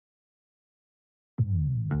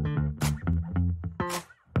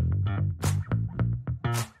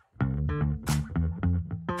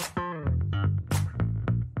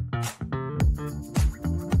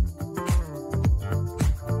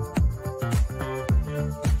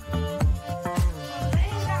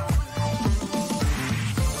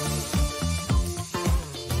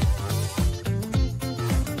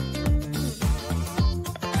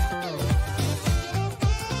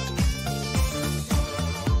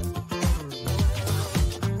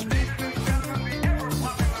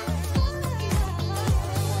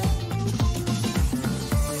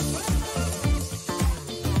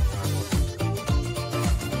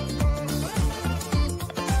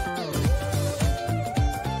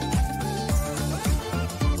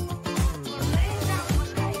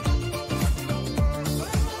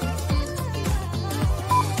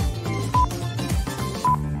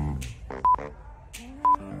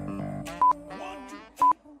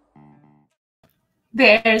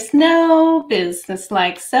There's no business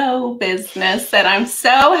like so business, and I'm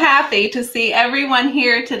so happy to see everyone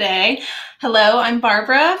here today. Hello, I'm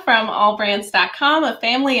Barbara from AllBrands.com, a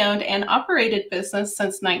family-owned and operated business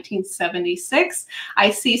since 1976.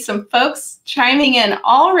 I see some folks chiming in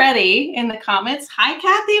already in the comments. Hi,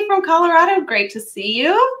 Kathy from Colorado. Great to see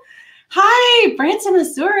you. Hi, Branson,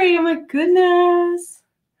 Missouri. Oh my goodness.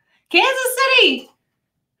 Kansas City.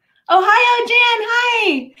 Ohio, Jan,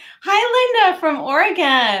 hi. Hi, Linda from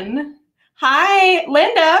Oregon. Hi,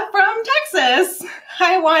 Linda from Texas.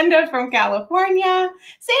 Hi, Wanda from California.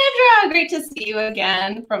 Sandra, great to see you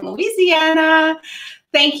again from Louisiana.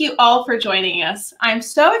 Thank you all for joining us. I'm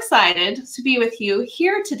so excited to be with you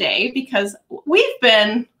here today because we've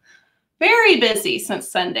been very busy since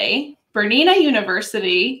Sunday. Bernina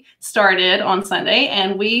University started on Sunday,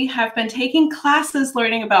 and we have been taking classes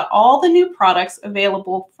learning about all the new products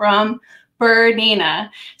available from Bernina.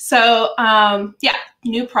 So yeah,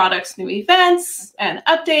 new products, new events, and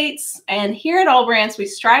updates. And here at AllBrands, we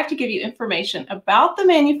strive to give you information about the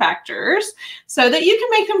manufacturers so that you can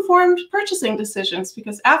make informed purchasing decisions,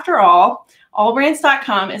 because after all,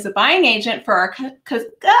 AllBrands.com is a buying agent for our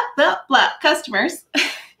customers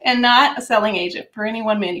and not a selling agent for any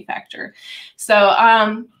one manufacturer. So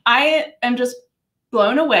I am just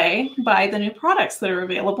blown away by the new products that are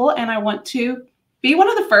available, and I want to be one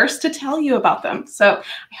of the first to tell you about them. So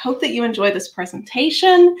I hope that you enjoy this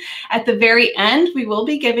presentation. At the very end, we will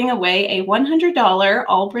be giving away a $100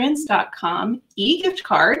 AllBrands.com e-gift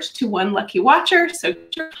card to one lucky watcher. So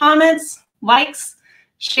get your comments, likes,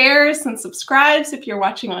 shares, and subscribes if you're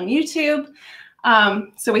watching on YouTube.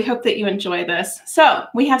 So we hope that you enjoy this. So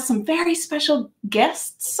we have some very special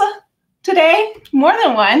guests today, more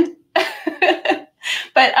than one.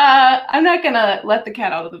 But I'm not going to let the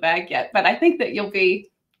cat out of the bag yet, but I think that you'll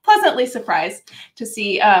be pleasantly surprised to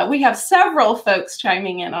see we have several folks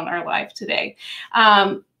chiming in on our live today.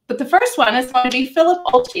 But the first one is going to be Philipp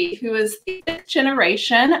Ueltschi, who is the 5th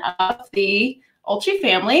generation of the Ueltschi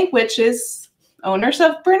family, which is owners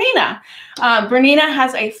of Bernina. Bernina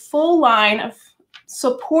has a full line of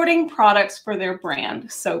supporting products for their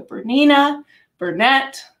brand. So Bernina,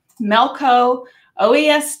 Burnett, Melco,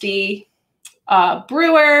 OESD,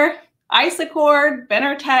 Brewer, Isacord,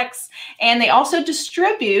 Benartex, and they also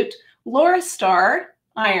distribute Laurastar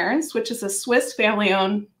irons, which is a Swiss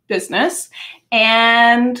family-owned business,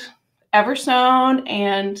 and Everstone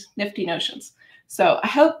and Nifty Notions. So I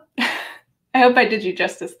hope I did you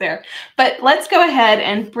justice there. But let's go ahead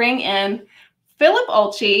and bring in Philipp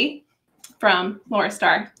Ueltschi from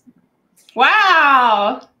Laurastar.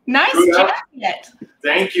 Wow, nice jacket.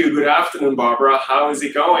 Thank you. Good afternoon, Barbara. How is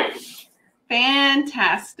it going?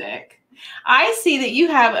 Fantastic. I see that you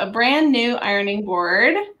have a brand new ironing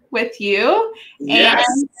board with you. Yes.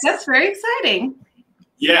 And that's very exciting.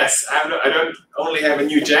 Yes, I don't only have a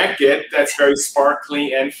new jacket that's very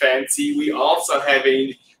sparkly and fancy. We also have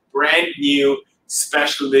a brand new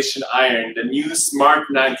special edition iron, the new Smart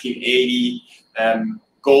 1980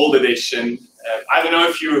 Gold Edition. I don't know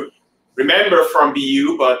if you remember from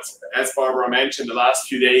BU, but as Barbara mentioned, the last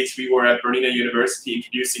few days we were at Bernina University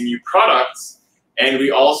introducing new products, and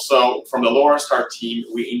we also, from the Laurastar team,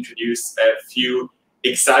 we introduced a few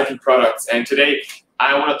exciting products. And today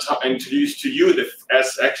I want to introduce to you,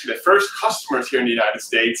 as actually the first customers here in the United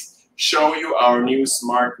States, show you our new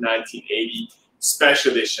Smart 1980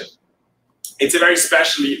 Special Edition. It's a very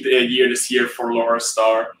special year this year for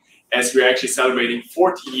Laurastar, as we're actually celebrating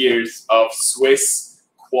 40 years of Swiss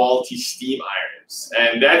quality steam irons.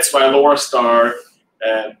 And that's why Laurastar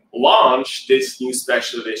launched this new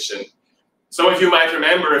special edition. Some of you might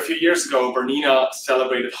remember a few years ago, Bernina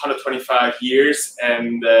celebrated 125 years,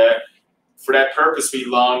 and for that purpose, we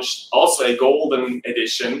launched also a golden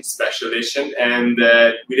edition, special edition, and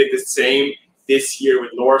we did the same this year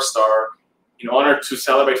with Laurastar. In honor to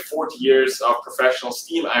celebrate 40 years of professional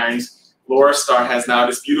steam irons, Laurastar has now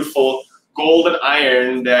this beautiful golden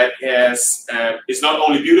iron that is not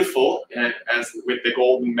only beautiful as with the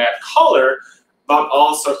golden matte color, but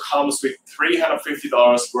also comes with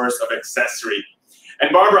 $350 worth of accessory.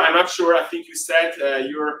 And Barbara, I'm not sure, I think you said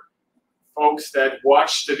your folks that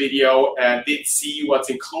watched the video did see what's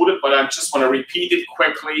included, but I just want to repeat it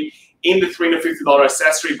quickly. In the $350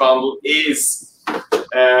 accessory bundle is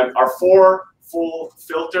our 4 full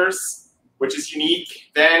filters, which is unique.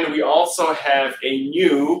 Then we also have a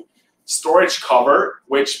new storage cover,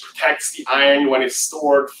 which protects the iron when it's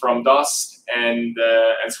stored from dust and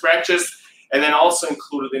scratches. And then also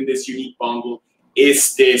included in this unique bundle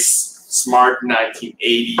is this Smart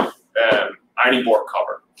 1980 ironing board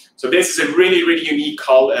cover. So this is a really unique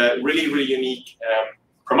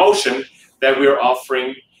promotion that we're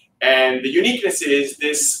offering. And the uniqueness is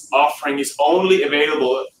this offering is only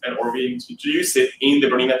available, or we introduce it in the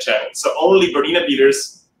Bernina channel. So only Bernina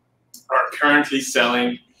dealers are currently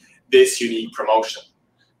selling this unique promotion.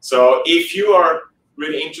 So if you are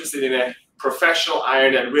really interested in a professional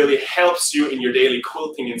iron that really helps you in your daily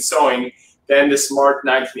quilting and sewing, then the Smart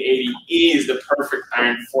 1980 is the perfect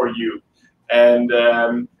iron for you. And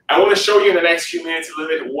I want to show you in the next few minutes a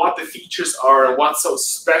little bit what the features are and what's so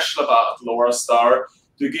special about Laurastar,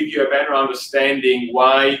 to give you a better understanding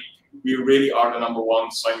why we really are the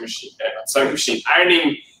 #1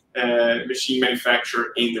 ironing machine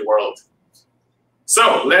manufacturer in the world.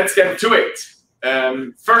 So let's get to it.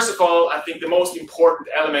 First of all, I think the most important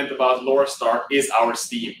element about Laurastar is our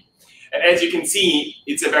steam. And as you can see,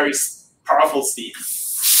 it's a very powerful steam.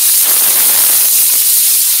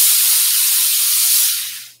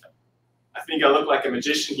 I think I look like a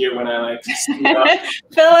magician here when I like to steam up.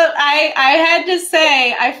 Philip, I had to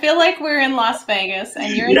say, I feel like we're in Las Vegas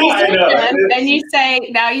and you're in the and you say,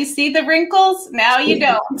 now you see the wrinkles, now you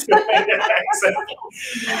don't. Exactly.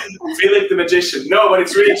 Philip the magician. No, but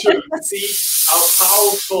it's really true. You can see how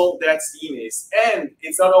powerful that steam is. And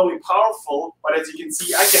it's not only powerful, but as you can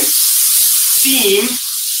see, I can steam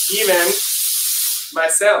even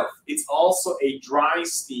myself. It's also a dry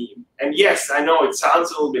steam. And yes, I know it sounds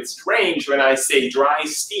a little bit strange when I say dry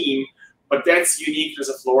steam, but that's the uniqueness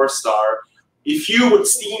of Laurastar. If you would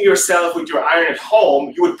steam yourself with your iron at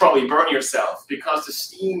home, you would probably burn yourself, because the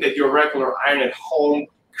steam that your regular iron at home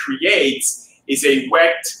creates is a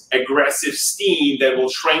wet, aggressive steam that will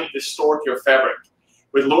shrink, distort your fabric.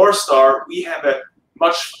 With Laurastar, we have a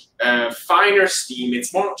much finer steam.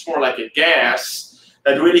 It's much more like a gas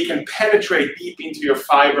that really can penetrate deep into your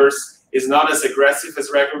fibers, is not as aggressive as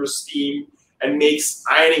regular steam, and makes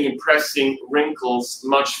ironing and pressing wrinkles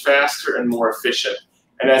much faster and more efficient.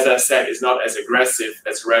 And as I said, is not as aggressive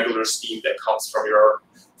as regular steam that comes from your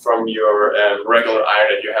regular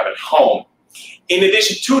iron that you have at home. In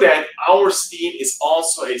addition to that, our steam is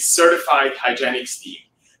also a certified hygienic steam.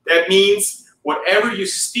 That means whatever you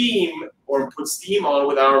steam or put steam on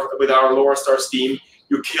with our Laurastar steam,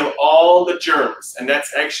 you kill all the germs, and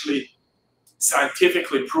that's actually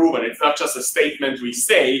scientifically proven. It's not just a statement we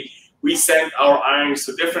say. We send our irons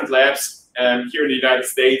to different labs here in the United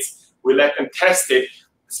States. We let them test it,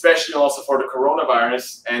 especially also for the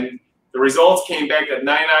coronavirus, and the results came back that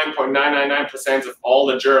 99.999% of all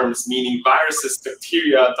the germs, meaning viruses,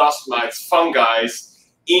 bacteria, dust mites, fungi,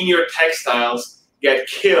 in your textiles get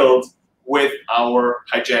killed with our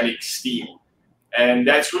hygienic steam. And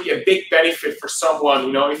that's really a big benefit for someone,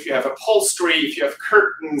 you know, if you have upholstery, if you have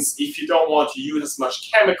curtains, if you don't want to use as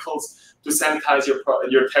much chemicals to sanitize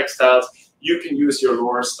your textiles, you can use your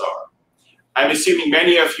Laurastar. I'm assuming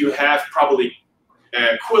many of you have probably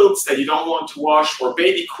quilts that you don't want to wash, or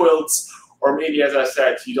baby quilts, or maybe, as I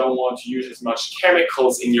said, you don't want to use as much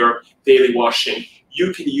chemicals in your daily washing.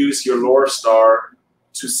 You can use your Laurastar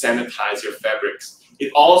to sanitize your fabrics.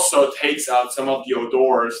 It also takes out some of the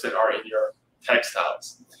odors that are in your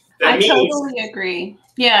textiles. I totally agree.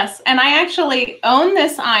 Yes, and I actually own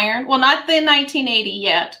this iron. Well, not the 1980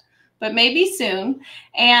 yet, but maybe soon.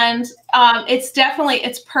 And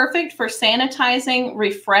it's perfect for sanitizing,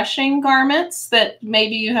 refreshing garments that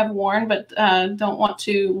maybe you have worn but don't want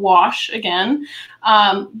to wash again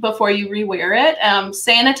before you rewear it.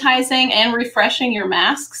 Sanitizing and refreshing your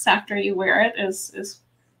masks after you wear it is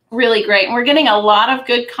really great. And we're getting a lot of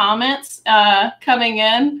good comments coming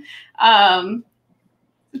in.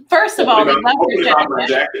 First of all, they love your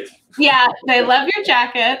jacket. Yeah, they love your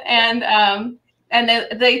jacket, and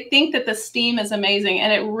they think that the steam is amazing,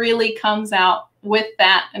 and it really comes out with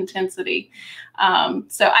that intensity.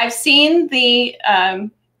 So I've seen the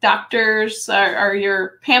doctors or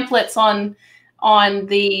your pamphlets on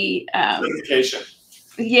the certification.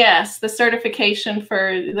 Yes, the certification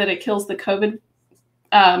for that it kills the COVID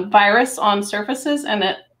virus on surfaces, and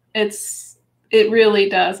it really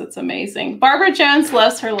does. It's amazing. Barbara Jones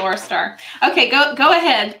loves her Laurastar. Okay, go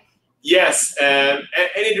ahead. Yes, and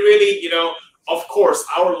it really, you know, of course,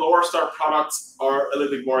 our Laurastar products are a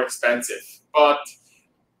little bit more expensive, but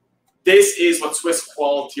this is what Swiss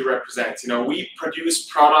quality represents. You know, we produce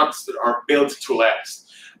products that are built to last.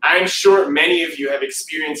 I'm sure many of you have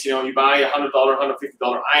experienced, you know, you buy a $100,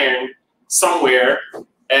 $150 iron somewhere,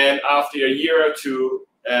 and after a year or two,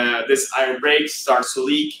 this iron breaks, starts to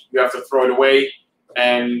leak, you have to throw it away,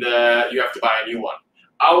 and you have to buy a new one.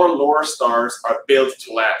 Our Laurastars are built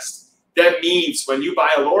to last. That means when you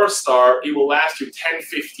buy a Laurastar, it will last you 10,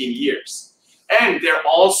 15 years. And they're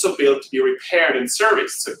also built to be repaired and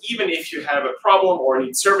serviced. So even if you have a problem or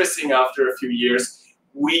need servicing after a few years,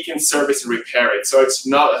 we can service and repair it. So it's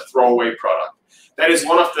not a throwaway product. That is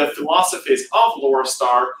one of the philosophies of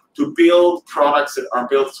Laurastar, to build products that are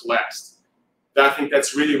built to last. I think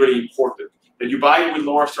that's really, really important. That you buy with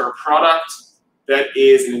Laurastar a product that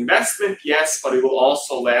is an investment, yes, but it will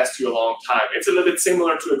also last you a long time. It's a little bit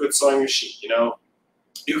similar to a good sewing machine, you know.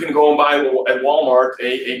 You can go and buy at Walmart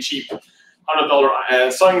a cheap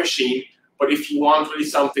 $100 sewing machine, but if you want really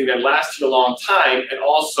something that lasts you a long time and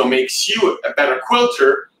also makes you a better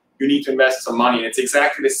quilter, you need to invest some money. And it's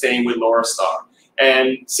exactly the same with Laurastar.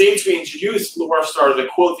 And since we introduced Laurastar to the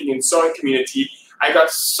quilting and sewing community, I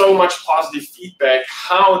got so much positive feedback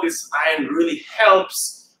how this iron really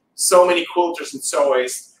helps so many quilters and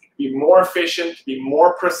sewers be more efficient, be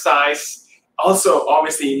more precise. Also,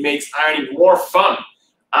 obviously, it makes ironing more fun.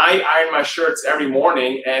 I iron my shirts every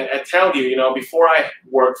morning, and I tell you, you know, before I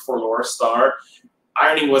worked for Laurastar,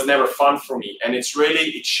 ironing was never fun for me, and it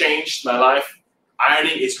changed my life.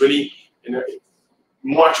 Ironing is really, you know,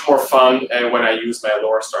 much more fun when I use my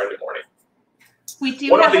Laurastar in the morning. We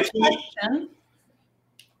do have a question.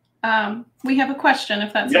 We have a question,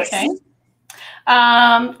 if that's okay.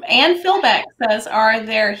 Anne Philbeck says, are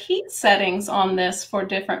there heat settings on this for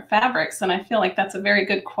different fabrics? And I feel like that's a very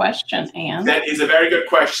good question, Anne. That is a very good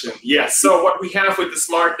question. Yes. So what we have with the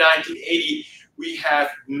Smart 1980, we have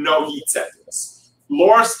no heat settings.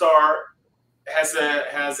 Laurastar has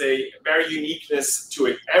a very uniqueness to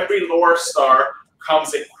it. Every Laurastar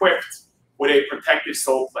comes equipped with a protective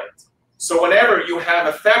sole plate. So whenever you have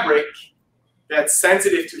a fabric that's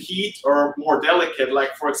sensitive to heat or more delicate,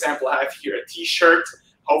 like for example, I have here a t-shirt,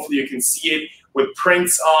 hopefully you can see it, with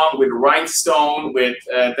prints on, with rhinestone, with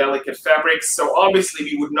delicate fabrics. So obviously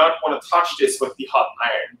we would not want to touch this with the hot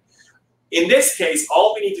iron. In this case,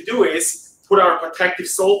 all we need to do is put our protective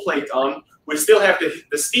sole plate on. We still have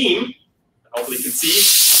the steam, hopefully you can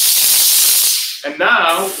see. And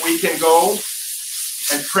now we can go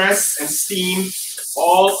and press and steam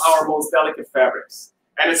all our most delicate fabrics.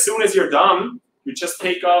 And as soon as you're done, you just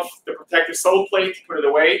take off the protective sole plate, put it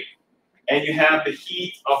away, and you have the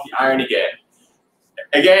heat of the iron again.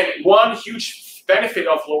 Again, one huge benefit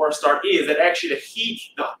of Laurastar is that actually the heat,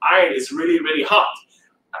 the iron is really, really hot.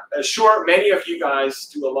 Sure, many of you guys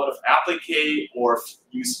do a lot of applique or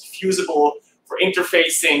use fusible for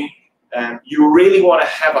interfacing. You really want to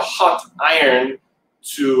have a hot iron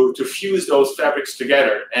to fuse those fabrics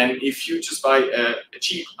together. And if you just buy a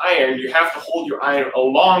cheap iron, you have to hold your iron a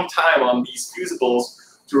long time on these fusibles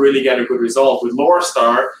to really get a good result. With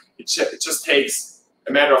Laurastar, it just takes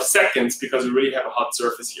a matter of seconds because we really have a hot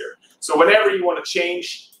surface here. So whenever you want to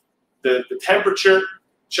change the temperature,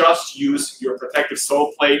 just use your protective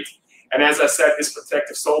sole plate. And as I said, this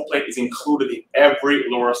protective sole plate is included in every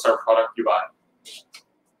Laurastar product you buy.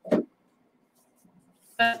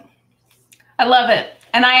 I love it.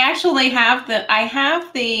 And I actually have the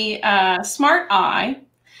Smart Eye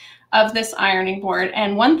of this ironing board.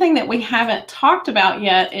 And one thing that we haven't talked about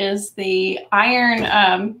yet is the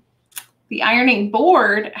ironing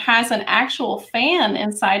board has an actual fan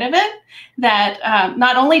inside of it that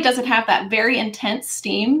not only does it have that very intense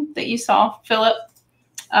steam that you saw, Philip,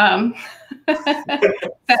 demonstrate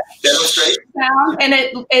sound,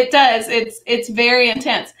 and it does. It's very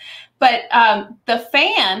intense. But the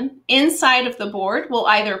fan inside of the board will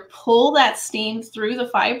either pull that steam through the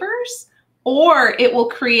fibers, or it will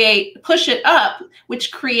push it up,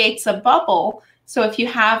 which creates a bubble. So if you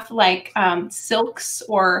have like silks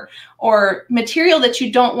or material that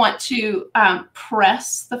you don't want to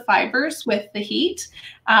press the fibers with the heat,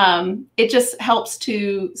 it just helps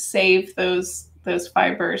to save those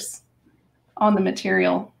fibers on the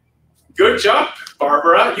material. Good job,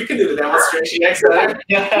 Barbara. You can do the demonstration next time.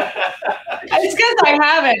 It's because I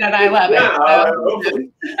have it and I love it.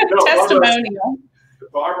 So. Testimonial.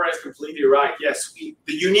 Barbara is completely right. Yes, the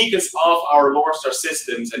uniqueness of our Laurastar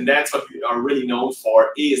systems, and that's what we are really known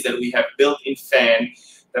for, is that we have built-in fan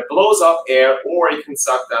that blows up air, or it can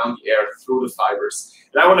suck down the air through the fibers.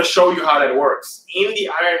 And I want to show you how that works. In the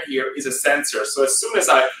iron here is a sensor. So as soon as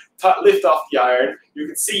I lift off the iron, you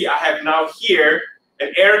can see I have now here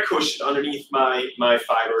an air cushion underneath my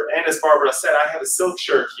fiber. And as Barbara said, I have a silk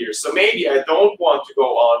shirt here. So maybe I don't want to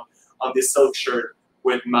go on this silk shirt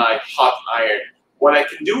with my hot iron. What I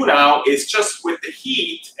can do now is just with the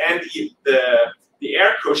heat and the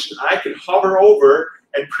air cushion, I can hover over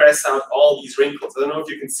and press out all these wrinkles. I don't know if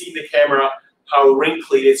you can see in the camera how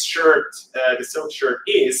wrinkly this shirt, the silk shirt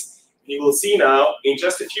is. You will see now in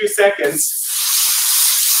just a few seconds,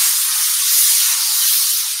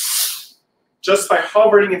 just by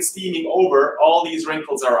hovering and steaming over, all these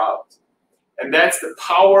wrinkles are out. And that's the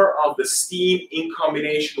power of the steam in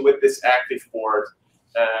combination with this active board.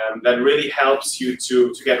 that really helps you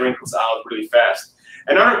to get wrinkles out really fast.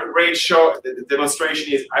 Another great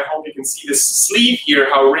demonstration is, I hope you can see this sleeve here,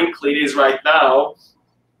 how wrinkly it is right now.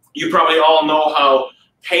 You probably all know how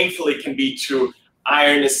painful it can be to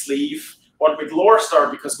iron a sleeve. But with Laurastar,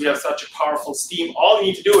 because we have such a powerful steam, all you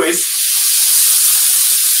need to do is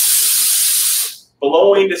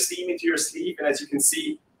blow in the steam into your sleeve, and as you can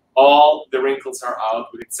see, all the wrinkles are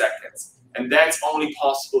out within seconds. And that's only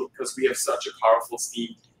possible because we have such a powerful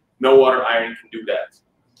steam. No other iron can do that.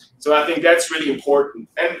 So I think that's really important.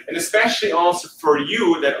 And especially also for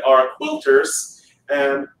you that are quilters,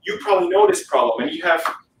 you probably know this problem. And you have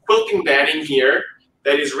quilting batting here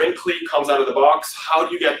that is wrinkly, comes out of the box. How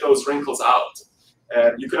do you get those wrinkles out?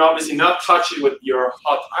 You can obviously not touch it with your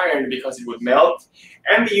hot iron because it would melt.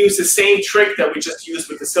 And we use the same trick that we just used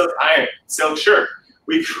with the silk shirt.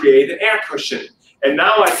 We create an air cushion. And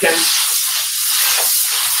now I can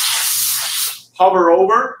hover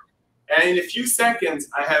over, and in a few seconds,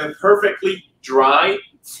 I have a perfectly dry,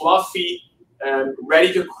 fluffy,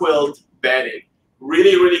 ready to quilt bedding.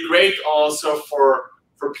 Really, really great also for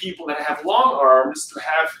people that have long arms to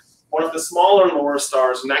have one of the smaller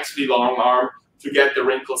Laurastars next to the long arm to get the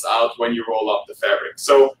wrinkles out when you roll up the fabric.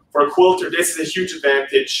 So for a quilter, this is a huge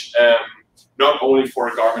advantage, not only for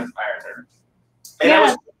a garment ironer. And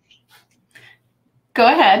yeah. Go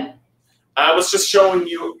ahead. I was just showing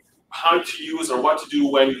you how to use or what to do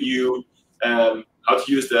when you, how to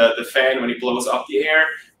use the fan when it blows up the air.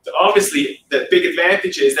 So obviously, the big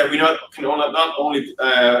advantage is that we not only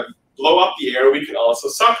blow up the air, we can also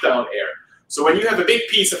suck down air. So when you have a big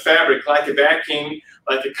piece of fabric, like a backing,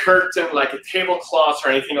 like a curtain, like a tablecloth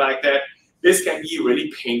or anything like that, this can be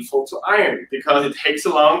really painful to iron because it takes a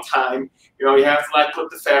long time. You know, you have to like put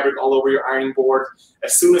the fabric all over your ironing board.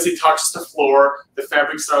 As soon as it touches the floor, the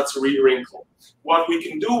fabric starts to re-wrinkle. What we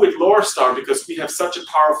can do with Laurastar, because we have such a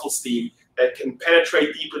powerful steam that can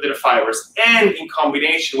penetrate deep into the fibers, and in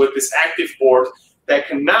combination with this active board that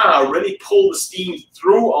can now really pull the steam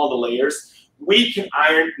through all the layers, we can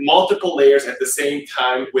iron multiple layers at the same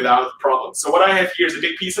time without problem. So what I have here is a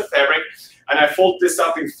big piece of fabric, and I fold this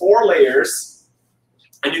up in 4 layers,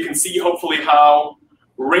 and you can see hopefully how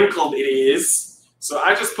wrinkled it is. So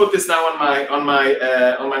I just put this now on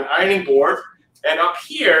my ironing board, and up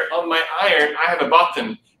here on my iron I have a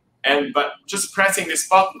button, but just pressing this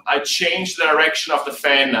button I change the direction of the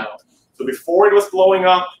fan now. So before it was blowing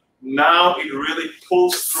up, now it really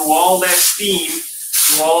pulls through all that steam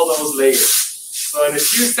through all those layers. So in a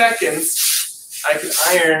few seconds I can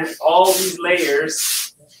iron all these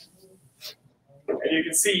layers, and you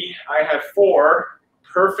can see I have 4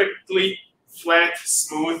 perfectly flat,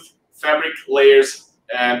 smooth fabric layers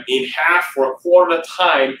in half or a quarter of the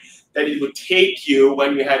time that it would take you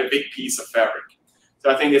when you had a big piece of fabric. So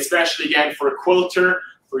I think especially again for a quilter,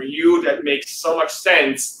 for you, that makes so much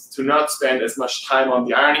sense to not spend as much time on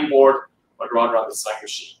the ironing board, but rather on the sewing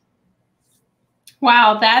machine.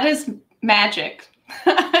 Wow, that is magic.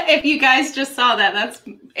 If you guys just saw that,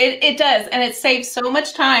 it does, and it saves so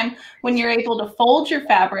much time when you're able to fold your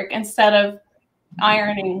fabric instead of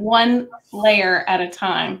ironing 1 layer at a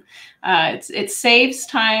time. It saves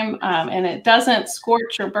time, and it doesn't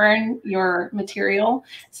scorch or burn your material.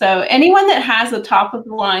 So anyone that has a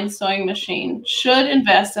top-of-the-line sewing machine should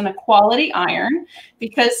invest in a quality iron,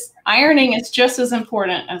 because ironing is just as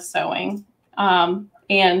important as sewing.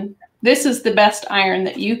 And this is the best iron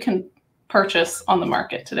that you can purchase on the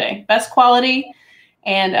market today. Best quality,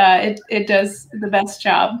 and it does the best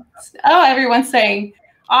job. Oh, everyone's saying,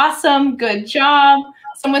 awesome, good job.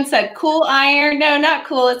 Someone said cool iron. No, not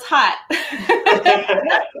cool, it's hot.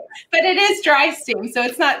 But it is dry steam, so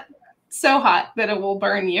it's not so hot that it will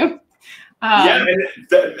burn you. Yeah,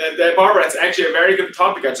 and Barbara, it's actually a very good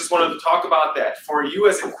topic. I just wanted to talk about that. For you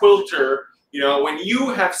as a quilter, you know, when you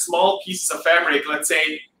have small pieces of fabric, let's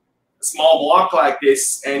say a small block like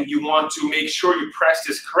this, and you want to make sure you press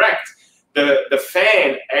this correct, the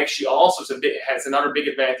fan actually also has another big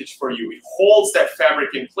advantage for you. It holds that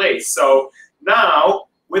fabric in place. So now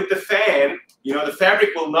with the fan, you know, the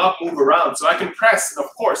fabric will not move around. So I can press, and of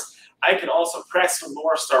course, I can also press with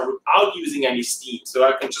Laurastar without using any steam. So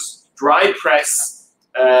I can just dry press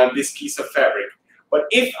this piece of fabric. But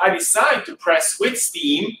if I decide to press with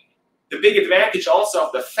steam, the big advantage also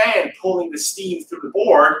of the fan pulling the steam through the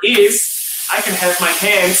board is I can have my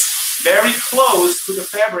hands very close to the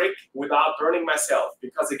fabric without burning myself,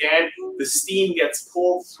 because again, the steam gets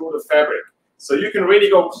pulled through the fabric. So you can really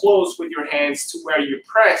go close with your hands to where you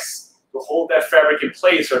press to hold that fabric in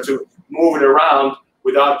place or to move it around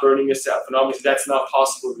without burning yourself. And obviously that's not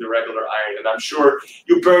possible with a regular iron. And I'm sure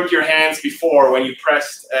you burned your hands before when you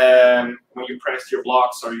pressed your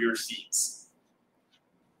blocks or your seams.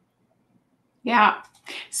 Yeah.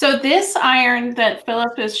 So this iron that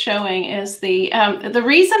Philipp is showing is the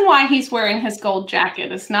reason why he's wearing his gold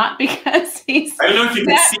jacket is not because he's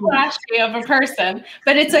that flashy of a person,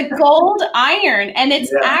 but it's a gold iron, and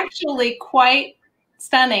it's actually quite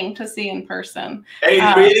stunning to see in person. And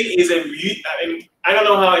it really is I mean, I don't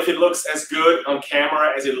know how if it looks as good on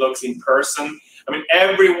camera as it looks in person. I mean,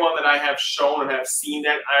 everyone that I have shown and have seen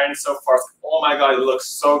that iron so far, oh my God, it looks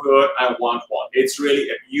so good. I want one. It's really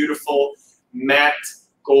a beautiful matte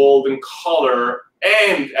golden color,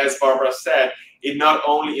 and as Barbara said, it not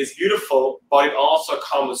only is beautiful, but it also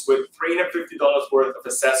comes with $350 worth of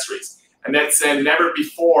accessories. And that's a never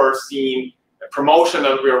before seen promotion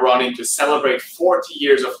that we're running to celebrate 40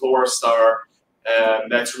 years of Laurastar.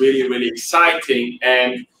 That's really, really exciting.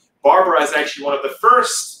 And Barbara is actually one of the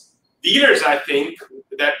first dealers, I think,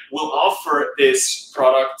 that will offer this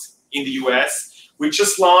product in the US. We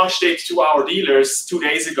just launched it to our dealers 2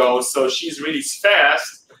 days ago, so she's really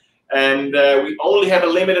fast. And we only have a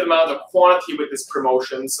limited amount of quantity with this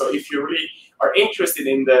promotion. So if you really are interested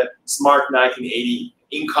in the Smart 1980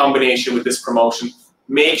 in combination with this promotion,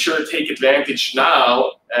 make sure to take advantage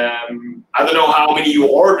now. I don't know how many you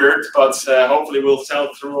ordered, but hopefully we'll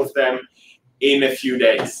sell through of them in a few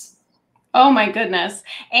days. Oh my goodness.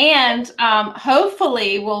 And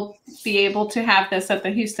hopefully we'll be able to have this at the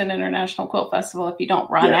Houston International Quilt Festival if you don't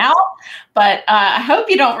run out. But I hope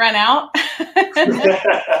you don't run out.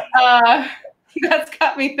 That's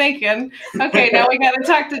got me thinking. Okay, now we got to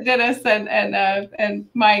talk to Dennis and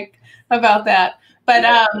Mike about that. But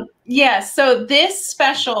yes, so this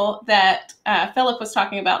special that Philipp was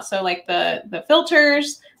talking about, so like the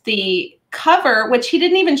filters, the cover, which he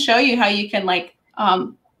didn't even show you how you can like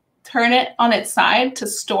turn it on its side to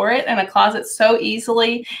store it in a closet so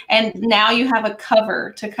easily. And now you have a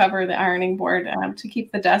cover to cover the ironing board to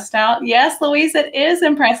keep the dust out. Yes, Louise, it is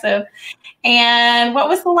impressive. And what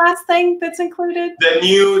was the last thing that's included? The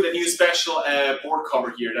new special board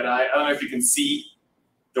cover here that I don't know if you can see.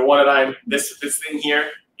 The one that this thing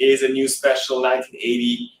here is a new special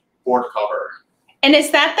 1980 board cover. And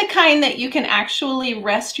is that the kind that you can actually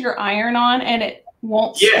rest your iron on and it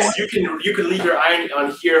won't? Yes, you can leave your iron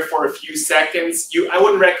on here for a few seconds. I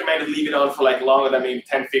wouldn't recommend to leave it on for like longer than maybe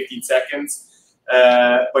 10-15 seconds.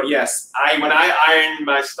 But yes, when I iron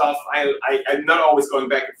my stuff, I'm not always going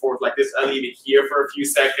back and forth like this. I leave it here for a few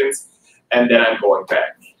seconds and then I'm going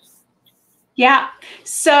back. Yeah.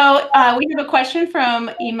 So we have a question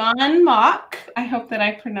from Iman Mock. I hope that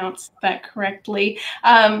I pronounced that correctly.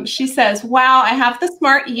 She says, wow, I have the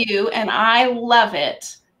Smart U and I love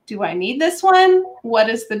it. Do I need this one? What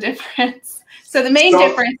is the difference? So the main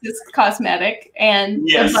difference is cosmetic and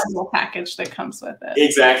the bundle package that comes with it.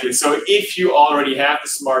 Exactly. So if you already have the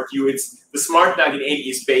Smart U, the Smart 1980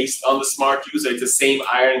 is based on the Smart U, so it's the same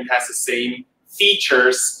iron, has the same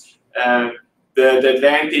features. The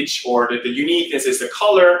advantage or the uniqueness is the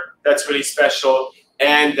color. That's really special.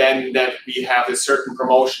 And then that we have a certain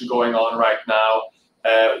promotion going on right now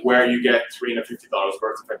where you get $350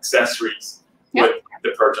 worth of accessories with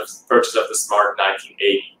the purchase of the Smart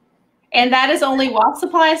 1980. And that is only while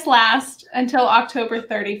supplies last until October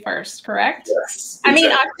 31st, correct? Yes. Exactly. I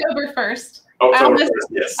mean, October 1st.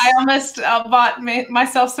 I almost bought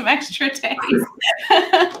myself some extra days.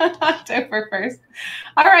 October 1st.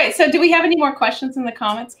 All right. So do we have any more questions in the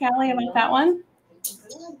comments, Callie, about that one?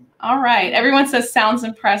 All right. Everyone says, sounds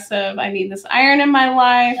impressive. I need this iron in my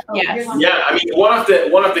life. Yes. Yeah. I mean, one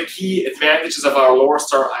of the key advantages of our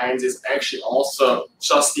Laurastar irons is actually also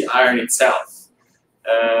just the iron itself.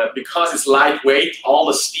 Because it's lightweight, all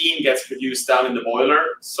the steam gets produced down in the boiler.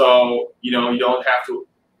 So, you don't have to...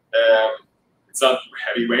 it's not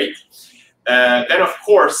heavyweight. Then, of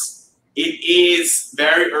course, it is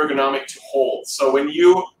very ergonomic to hold. So when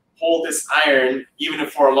you hold this iron, even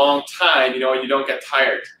for a long time, you don't get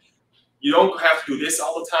tired. You don't have to do this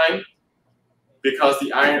all the time because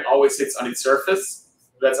the iron always sits on its surface.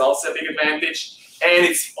 That's also a big advantage. And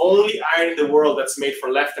it's the only iron in the world that's made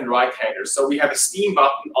for left and right-handers. So we have a steam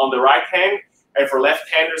button on the right hand, and for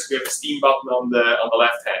left-handers, we have a steam button on the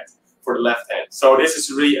left hand. For the left hand. So this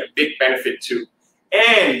is really a big benefit too.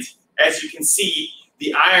 And as you can see,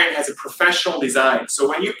 the iron has a professional design. So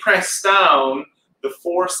when you press down, the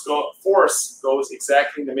force goes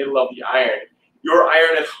exactly in the middle of the iron. Your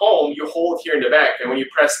iron at home, you hold here in the back, and when you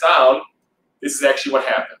press down, this is actually what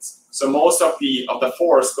happens. So most of the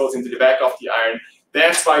force goes into the back of the iron.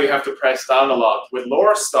 That's why you have to press down a lot. With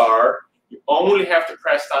Laurastar, you only have to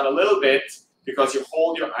press down a little bit, because you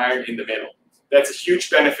hold your iron in the middle. That's a huge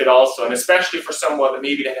benefit also, and especially for someone that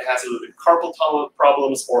maybe that has a little bit carpal tunnel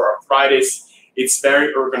problems or arthritis, it's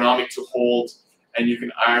very ergonomic to hold, and you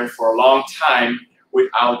can iron for a long time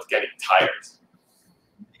without getting tired.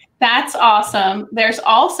 That's awesome. There's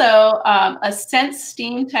also a sense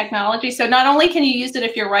steam technology. So not only can you use it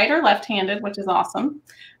if you're right or left-handed, which is awesome,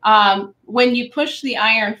 when you push the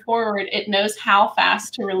iron forward, it knows how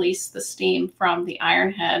fast to release the steam from the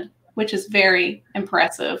iron head, which is very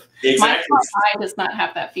impressive. Exactly. My eye does not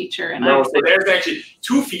have that feature. And no, so there's actually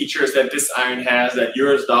two features that this iron has that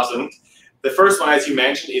yours doesn't. The first one, as you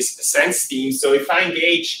mentioned, is sense steam. So if I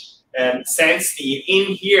engage sense steam,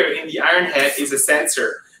 in here in the iron head is a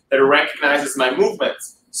sensor that recognizes my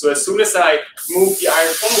movements. So as soon as I move the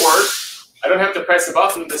iron forward, I don't have to press a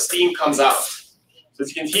button, the steam comes out. So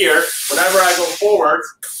as you can hear, whenever I go forward,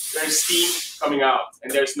 there's steam coming out,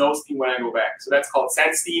 and there's no steam when I go back. So that's called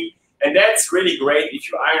sense steam, and that's really great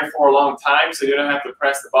if you iron for a long time, so you don't have to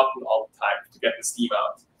press the button all the time to get the steam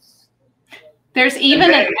out. There's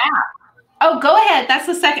even an app. Oh, go ahead. That's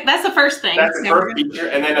the second. That's the first thing. That's the first feature,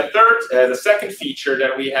 and then the second feature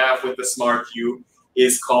that we have with the Smart U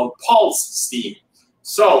is called pulse steam.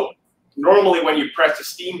 So normally when you press the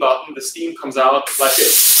steam button, the steam comes out like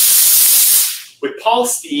this. With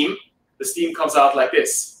pulse steam, the steam comes out like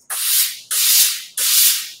this.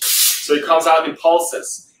 So it comes out in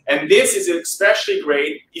pulses. And this is especially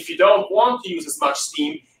great if you don't want to use as much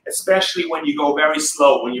steam, especially when you go very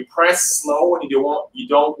slow. When you press slow and you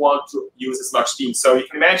don't want to use as much steam. So you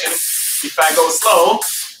can imagine if I go slow,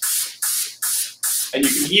 and you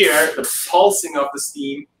can hear the pulsing of the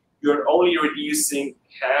steam, you're only releasing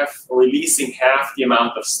half the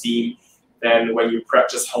amount of steam than when you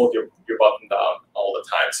just hold your button down all the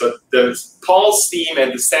time. So the pulse steam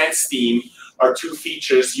and the sense steam are two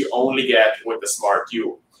features you only get with the Smart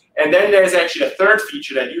U. And then there's actually a third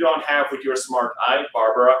feature that you don't have with your Smart Eye,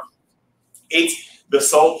 Barbara. It's the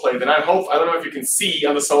sole plate. And I don't know if you can see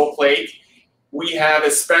on the sole plate, we have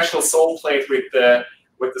a special sole plate with the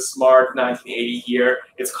Smart 1980 here.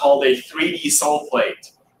 It's called a 3D sole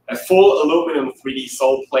plate, a full aluminum 3D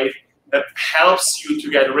sole plate that helps you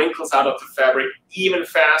to get wrinkles out of the fabric even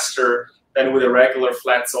faster than with a regular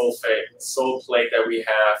flat sole plate that we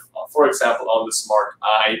have, for example, on the Smart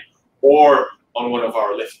Eye or on one of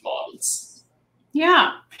our lift models.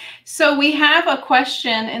 Yeah. So we have a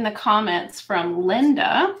question in the comments from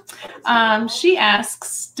Linda. She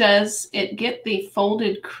asks, does it get the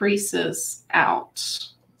folded creases out?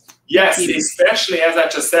 Yes, especially as I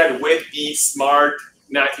just said, with the Smart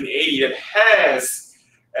 1980 that has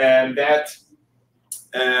that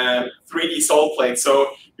 3D sole plate.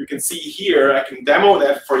 So you can see here, I can demo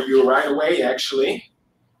that for you right away, actually.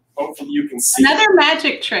 Hopefully you can see. Another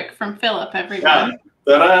magic trick from Philip, everyone.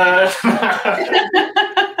 Yeah.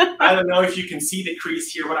 I don't know if you can see the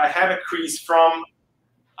crease here, but I have a crease from,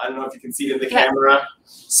 I don't know if you can see it in the camera.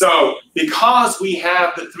 So because we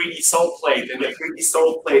have the 3D sole plate, and the 3D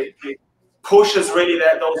sole plate pushes really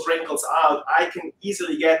those wrinkles out, I can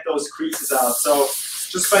easily get those creases out. So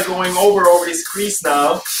just by going over this crease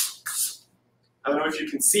now, I don't know if you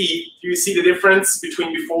can see. Do you see the difference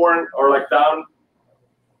between before or like down?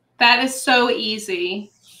 That is so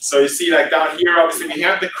easy. So you see, like down here, obviously we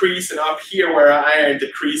have the crease, and up here where I ironed,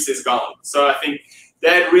 the crease is gone. So I think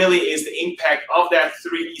that really is the impact of that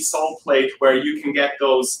 3D sole plate, where you can get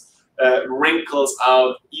those wrinkles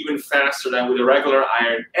out even faster than with a regular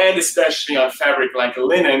iron, and especially on fabric like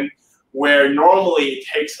linen, where normally it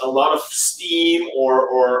takes a lot of steam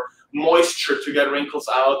or moisture to get wrinkles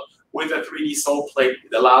out. With a 3D sole plate,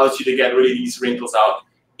 it allows you to get really these wrinkles out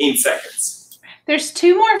in seconds. There's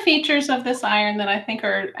two more features of this iron that I think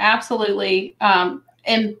are absolutely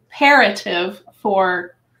imperative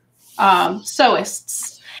for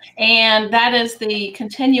sewists. And that is the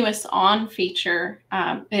continuous on feature.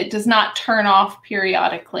 It does not turn off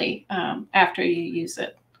periodically after you use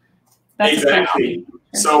it. That's exactly.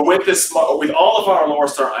 So with all of our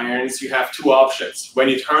Laurastar irons, you have two options. When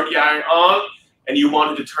you turn the iron on and you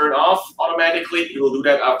want it to turn off automatically, it will do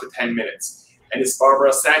that after 10 minutes. And as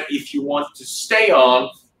Barbara said, if you want it to stay on,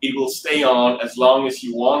 it will stay on as long as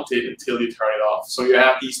you want it until you turn it off. So you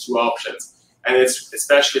have these two options. And it's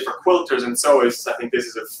especially for quilters and sewists, I think this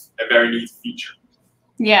is a very neat feature.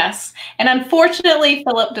 Yes. And unfortunately,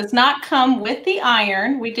 Philip does not come with the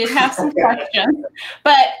iron. We did have some questions,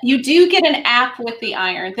 but you do get an app with the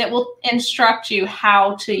iron that will instruct you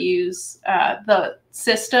how to use the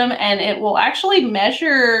system, and it will actually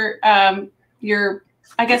measure your,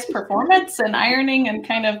 I guess, performance and ironing, and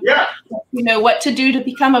kind of, you know, what to do to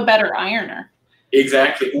become a better ironer.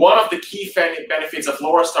 Exactly. One of the key benefits of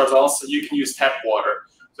Laurastar is also you can use tap water.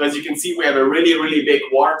 So as you can see, we have a really, really big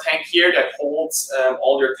water tank here that holds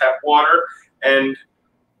all your tap water, and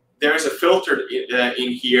there's a filter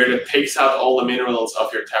in here that takes out all the minerals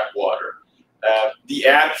of your tap water. The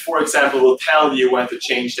app, for example, will tell you when to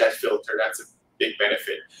change that filter. That's a big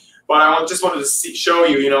benefit. But I just wanted to show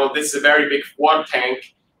you, this is a very big water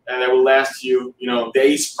tank, and that will last you,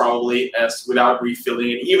 days probably without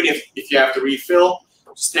refilling it. Even if you have to refill,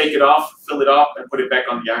 just take it off, fill it up, and put it back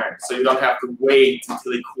on the iron. So you don't have to wait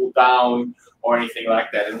until it cools down or anything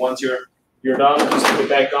like that. And once you're done, just put it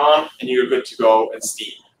back on, and you're good to go and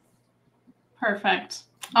steam. Perfect.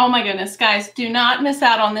 Oh my goodness, guys, do not miss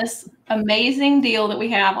out on this amazing deal that we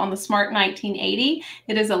have on the Smart 1980.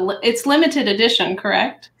 It's limited edition,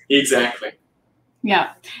 correct? Exactly.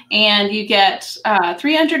 Yeah, and you get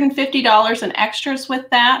 $350 in extras with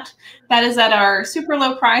that. That is at our super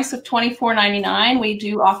low price of $24.99. We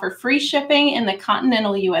do offer free shipping in the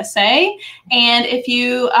continental USA. And if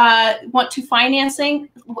you want to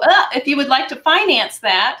if you would like to finance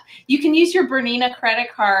that, you can use your Bernina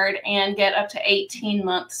credit card and get up to 18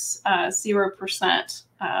 months 0%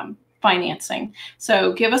 financing.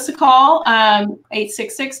 So give us a call,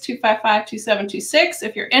 866-255-2726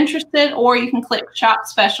 if you're interested, or you can click shop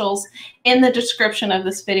specials in the description of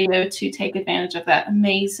this video to take advantage of that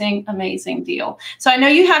amazing, amazing deal. So I know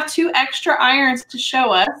you have 2 extra irons to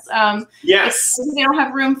show us. Yes. If they don't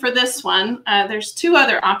have room for this one, there's 2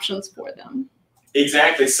 other options for them.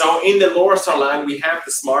 Exactly. So in the Laurastar line, we have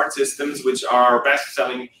the Smart systems, which are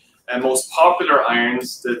best-selling and most popular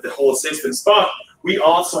irons, the whole systems, but we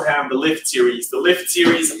also have the Lift series. The Lift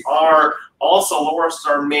series are also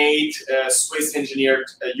Laurastar made, Swiss engineered,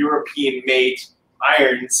 European made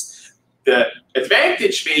irons. The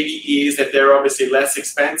advantage maybe is that they're obviously less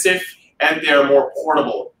expensive and they're more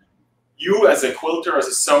portable. You as a quilter, as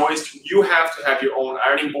a sewist, you have to have your own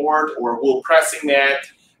ironing board or wool pressing net.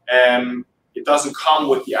 It doesn't come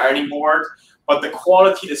with the ironing board, but the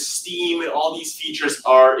quality, the steam, and all these features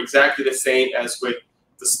are exactly the same as with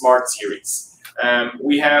the Smart series.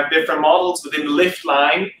 We have different models within the Lift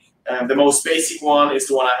line. The most basic one is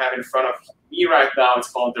the one I have in front of me right now. It's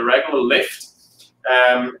called the regular Lift.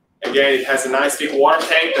 Again, it has a nice big water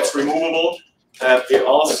tank that's removable. It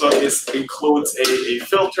also includes a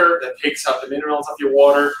filter that takes out the minerals of your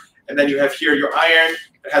water. And then you have here your iron.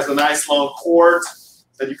 It has a nice long cord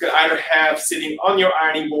that you can either have sitting on your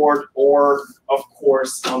ironing board or, of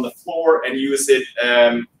course, on the floor and use it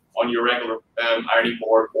on your regular ironing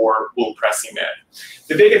board or wool pressing mat.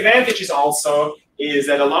 The big advantage is also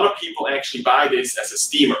that a lot of people actually buy this as a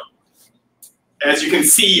steamer. As you can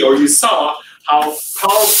see, or you saw, how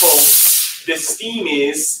powerful this steam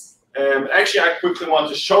is. Actually, I quickly want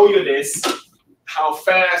to show you this, how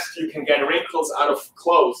fast you can get wrinkles out of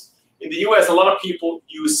clothes. In the US, a lot of people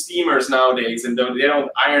use steamers nowadays and they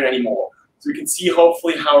don't iron anymore. So you can see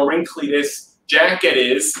hopefully how wrinkly this jacket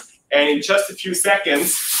is. And in just a few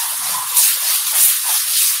seconds,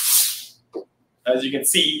 as you can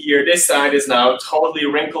see here, this side is now totally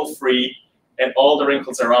wrinkle-free and all the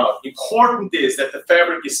wrinkles are out. Important is that the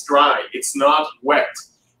fabric is dry, it's not wet.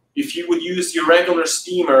 If you would use your regular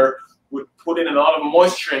steamer, would put in a lot of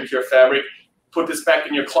moisture into your fabric, put this back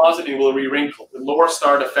in your closet and it will re-wrinkle. The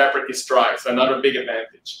Laurastar, the fabric is dry, so another big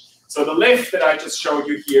advantage. So the Lift that I just showed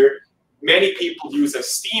you here, many people use as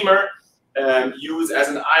steamer, use as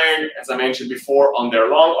an iron, as I mentioned before, on their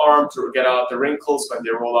long arm to get out the wrinkles when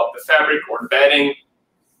they roll up the fabric or the bedding.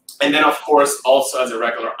 And then, of course, also as a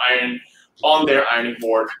regular iron on their ironing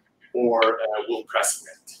board or wool pressing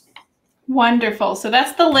it. Wonderful. So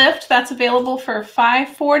that's the Lift. That's available for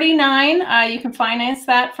 $549. You can finance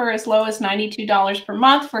that for as low as $92 per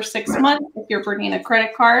month for 6 months if you're bringing a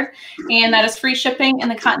credit card, and that is free shipping in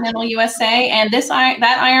the continental USA. And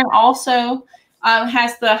that iron also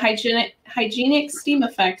has the hygienic steam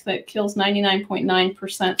effect that kills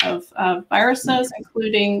 99.9% of viruses,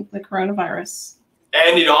 including the coronavirus.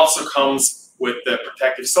 And it also comes with the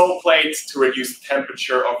protective sole plate to reduce the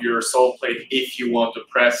temperature of your sole plate if you want to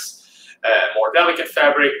press more delicate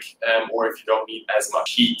fabric or if you don't need as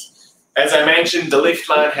much heat. As I mentioned, the Lift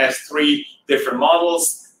line has 3 different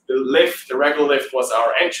models. The Lift, the regular Lift, was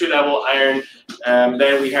our entry-level iron.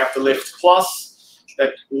 Then we have the Lift Plus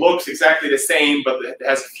that looks exactly the same, but it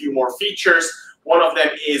has a few more features. One of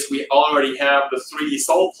them is we already have the 3D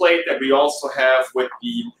sole plate that we also have with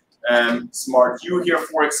the Smart U here,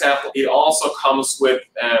 for example. It also comes with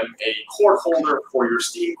a cord holder for your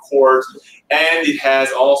steam cord, and it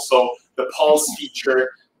has also the pulse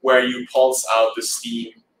feature where you pulse out the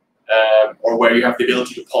steam, or where you have the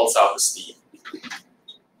ability to pulse out the steam.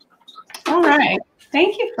 All right.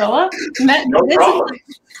 Thank you, Philip. No problem.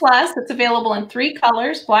 Is Plus. It's available in 3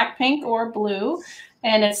 colors, black, pink, or blue.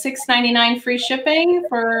 And it's $6.99 free shipping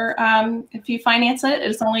for if you finance it.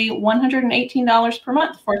 It's only $118 per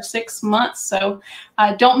month for 6 months. So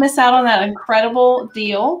don't miss out on that incredible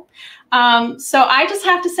deal. So I just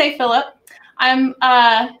have to say, Philip, I'm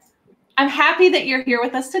happy that you're here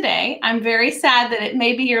with us today. I'm very sad that it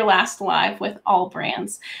may be your last live with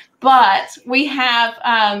AllBrands, but we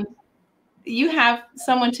have you have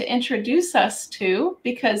someone to introduce us to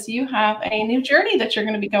because you have a new journey that you're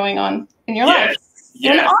going to be going on in your life.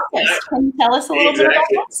 In August. Can you tell us a little bit about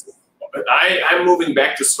that? I'm moving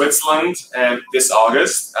back to Switzerland this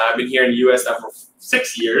August. I've been here in the US now for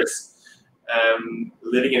 6 years,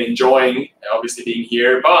 living and enjoying, obviously, being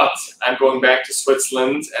here. But I'm going back to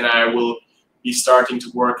Switzerland, and I will be starting to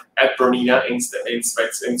work at Bernina in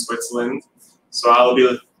Switzerland. So I'll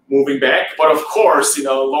be moving back. But of course, you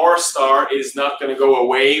know, Laurastar is not going to go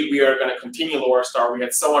away. We are going to continue Laurastar. We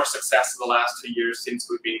had so much success in the last 2 years since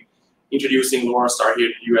we've been introducing Laurastar here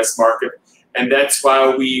in the US market. And that's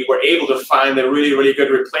why we were able to find a really, really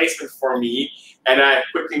good replacement for me. And I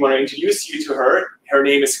quickly want to introduce you to her. Her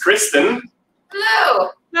name is Kristen. Hello.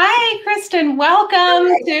 Hi, Kristen.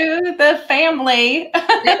 Welcome to the family.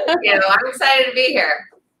 Thank you. I'm excited to be here.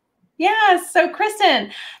 Yes. So,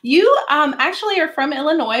 Kristen, you actually are from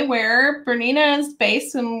Illinois, where Bernina is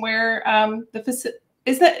based, and where the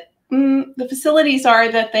facilities are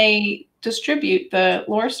that they distribute the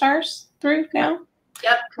Laurastars through now?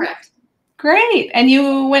 Yep, correct. Great. And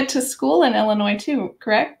you went to school in Illinois too,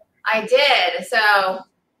 correct? I did. So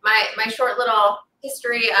my short little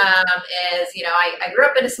history is, you know, I grew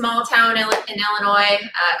up in a small town in Illinois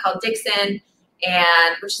called Dixon,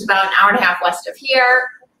 which is about an hour and a half west of here.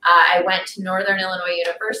 I went to Northern Illinois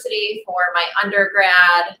University for my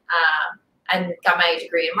undergrad and got my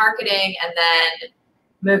degree in marketing, and then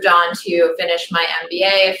moved on to finish my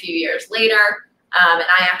MBA a few years later. And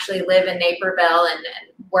I actually live in Naperville and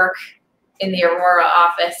work in the Aurora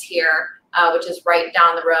office here, which is right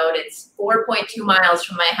down the road. It's 4.2 miles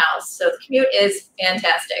from my house. So the commute is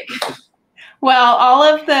fantastic. Well, all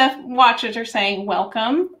of the watchers are saying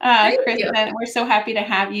welcome, Kristen. We're so happy to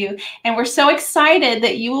have you. And we're so excited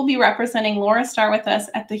that you will be representing Laurastar with us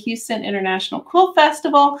at the Houston International Quilt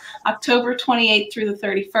Festival, October 28th through the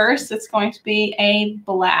 31st. It's going to be a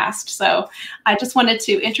blast. So I just wanted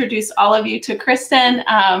to introduce all of you to Kristen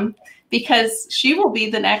because she will be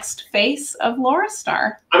the next face of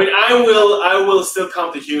Laurastar. I mean, I will still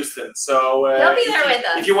come to Houston. So you'll be there with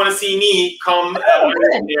us. If you want to see me, come there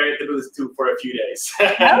at the booth too for a few days.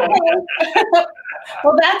 Okay.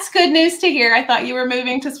 Well, that's good news to hear. I thought you were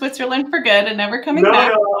moving to Switzerland for good and never coming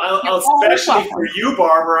back. No, especially for you,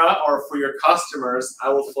 Barbara, or for your customers, I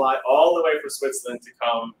will fly all the way from Switzerland to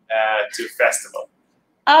come to the festival.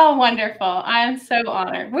 Oh, wonderful. I'm so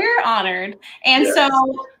honored. We're honored. And so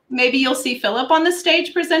maybe you'll see Philip on the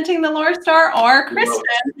stage presenting the Laurastar, or Kristen,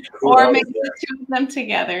 or maybe the two of them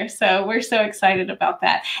together. So we're so excited about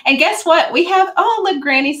that. And guess what? We have, look,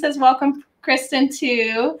 Granny says, welcome, Kristen,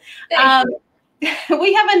 too.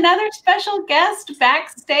 We have another special guest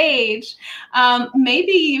backstage.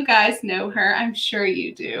 Maybe you guys know her. I'm sure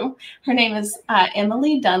you do. Her name is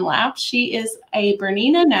Emily Dunlap. She is a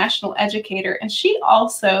Bernina national educator, and she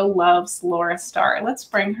also loves Laurastar. Let's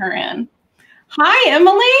bring her in. Hi,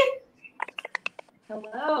 Emily.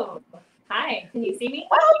 Hello. Hi. Can you see me?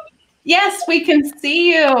 Well, yes, we can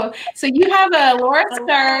see you. So you have a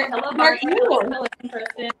Laurastar. Hello, Barbara. Hello,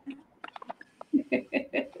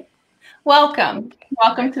 Welcome.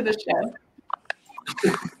 Welcome to the show.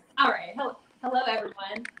 All right. Hello,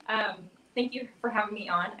 everyone. Thank you for having me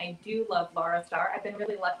on. I do love Laurastar. I've been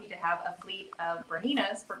really lucky to have a fleet of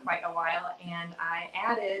Berninas for quite a while, and I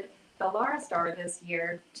added the Laurastar this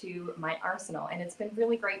year to my arsenal, and it's been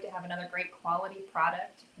really great to have another great quality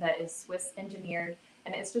product that is Swiss engineered,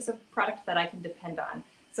 and it's just a product that I can depend on.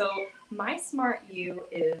 So my Smart U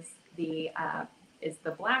is the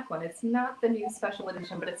black one. It's not the new special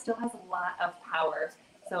edition, but it still has a lot of power.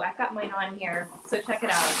 So I've got mine on here. So check it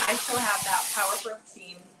out. I still have that powerful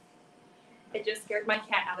steam. It just scared my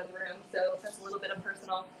cat out of the room, so that's a little bit of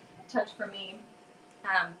personal touch for me.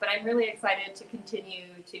 But I'm really excited to continue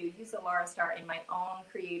to use the Laurastar in my own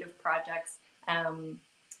creative projects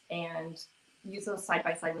and use those side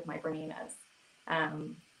by side with my Berninas.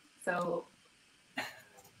 So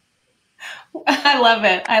I love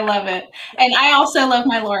it. I love it. And I also love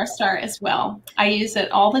my Laurastar as well. I use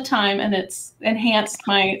it all the time, and it's enhanced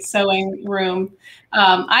my sewing room.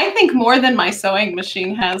 I think more than my sewing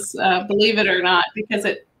machine has, believe it or not, because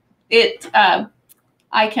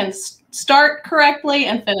I can start correctly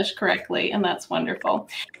and finish correctly, and that's wonderful.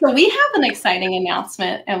 So we have an exciting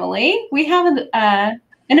announcement, Emily. We have an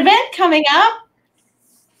event coming up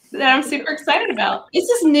that I'm super excited about. This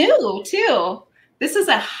is new too. This is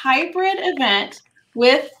a hybrid event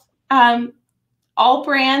with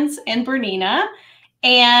AllBrands and Bernina,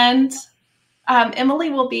 and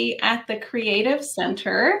Emily will be at the Creative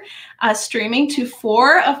Center streaming to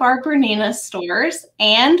 4 of our Bernina stores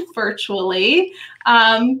and virtually,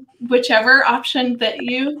 whichever option that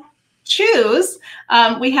you choose.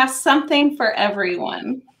 We have something for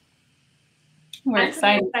everyone. We're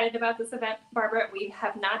excited. I'm excited about this event, Barbara. We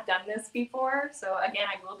have not done this before. So again,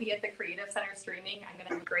 I will be at the Creative Center streaming. I'm going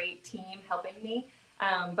to have a great team helping me.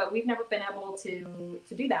 But we've never been able to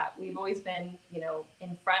do that. We've always been, you know,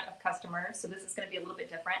 in front of customers. So this is going to be a little bit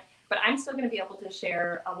different. But I'm still going to be able to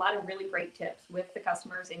share a lot of really great tips with the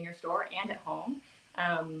customers in your store and at home.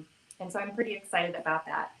 And so I'm pretty excited about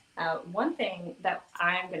that. One thing that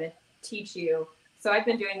I'm going to teach you. So I've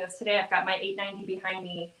been doing this today. I've got my 890 behind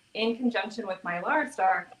me. In conjunction with my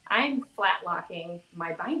Laurastar, I'm flat locking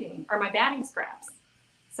my binding or my batting scraps.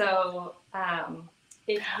 So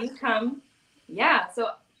if you come, so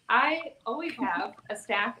I always have a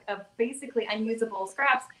stack of basically unusable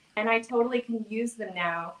scraps, and I totally can use them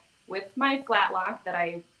now with my flat lock that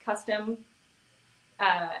I custom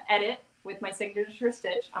edit with my signature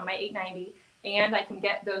stitch on my 890, and I can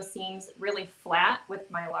get those seams really flat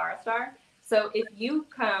with my Laurastar. So if you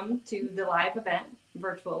come to the live event,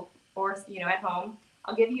 virtual or at home,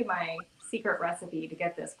 I'll give you my secret recipe to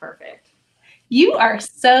get this perfect. You are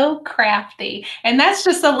so crafty, and that's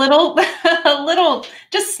just a little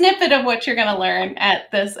just snippet of what you're going to learn at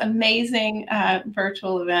this amazing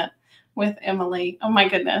virtual event with Emily. Oh my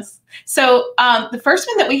goodness. So the first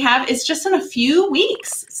one that we have is just in a few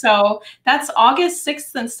weeks. So that's August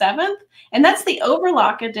 6th and 7th, and that's the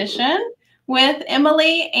Overlock edition with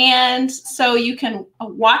Emily. And so you can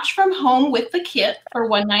watch from home with the kit for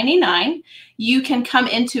 $199. You can come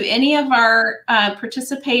into any of our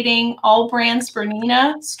participating AllBrands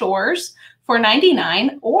Bernina stores for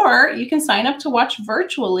 $99, or you can sign up to watch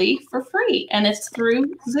virtually for free, and it's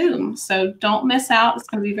through Zoom. So don't miss out. It's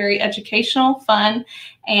going to be very educational, fun,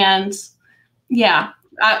 and yeah,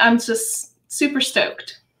 I'm just super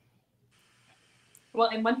stoked. Well,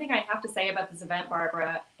 and one thing I have to say about this event,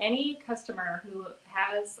 Barbara, any customer who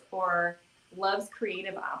has or loves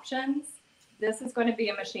creative options, this is going to be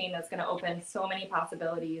a machine that's going to open so many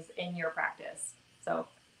possibilities in your practice. So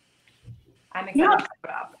I'm excited to talk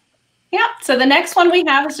about. Yeah. So the next one we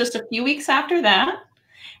have is just a few weeks after that.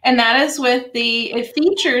 And that is it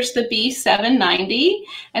features the B790,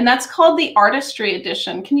 and that's called the Artistry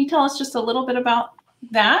Edition. Can you tell us just a little bit about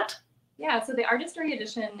that? Yeah, so the Artistry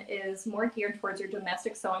Edition is more geared towards your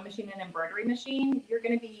domestic sewing machine and embroidery machine. You're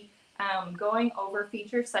going to be going over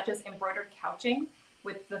features such as embroidered couching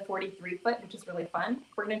with the 43 foot, which is really fun.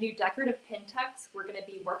 We're going to do decorative pin tucks. We're going to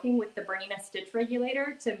be working with the Bernina stitch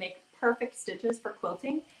regulator to make perfect stitches for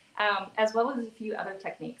quilting, as well as a few other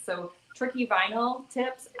techniques. So tricky vinyl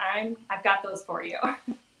tips, I've got those for you.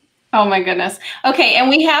 Oh my goodness. Okay, and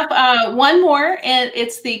we have one more, and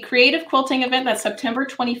it's the Creative Quilting event. That's September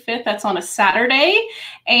 25th. That's on a Saturday,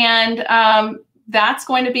 and that's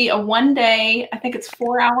going to be a one-day, I think it's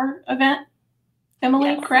 4-hour event.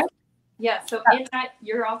 Emily, yes. Correct? Yeah, so in that,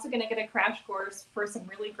 you're also going to get a crash course for some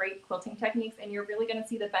really great quilting techniques, and you're really going to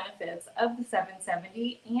see the benefits of the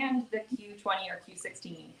 770 and the Q20 or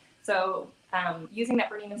Q16. So using that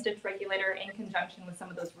Bernina stitch regulator in conjunction with some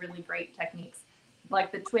of those really great techniques,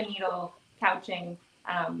 like the twin needle couching,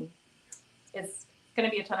 is going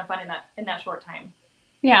to be a ton of fun in that short time.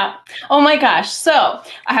 Yeah. Oh my gosh. So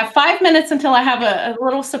I have 5 minutes until I have a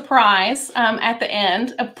little surprise at the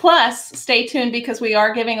end. Plus, stay tuned because we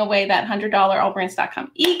are giving away that $100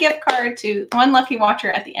 allbrands.com e-gift card to one lucky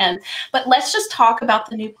watcher at the end. But let's just talk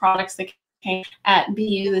about the new products that came at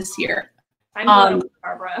BU this year. I'm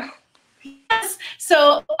Barbara. Yes.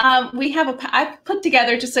 So I put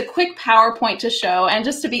together just a quick PowerPoint to show, and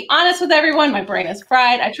just to be honest with everyone, my brain is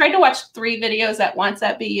fried. I tried to watch 3 videos at once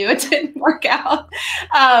at BU. It didn't work out.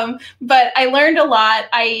 But I learned a lot.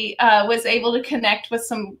 I was able to connect with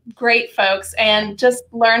some great folks and just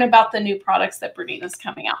learn about the new products that Bernina is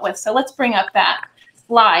coming out with. So let's bring up that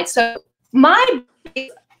slide. So my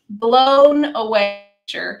blown away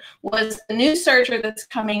was the new serger that's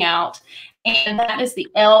coming out, and that is the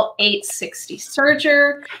L860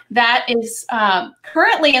 serger. That is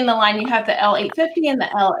currently in the line. You have the L850 and the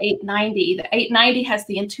L890. The 890 has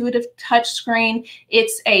the intuitive touch screen.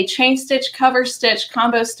 It's a chain stitch, cover stitch,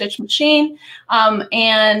 combo stitch machine.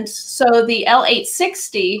 And so the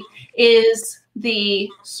L860 is the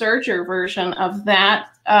serger version of that,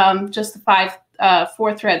 just the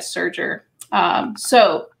 4-thread serger.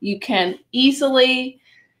 So you can easily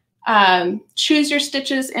choose your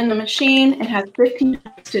stitches in the machine. It has 15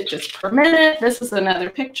 stitches per minute. This is another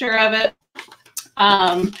picture of it.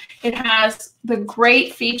 It has the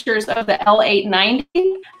great features of the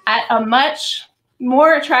L890 at a much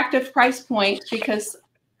more attractive price point because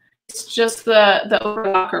it's just the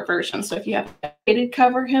overlocker version. So if you have a dedicated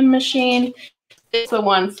cover hem machine, it's the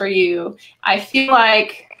one for you. I feel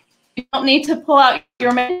like you don't need to pull out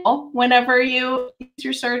your manual whenever you use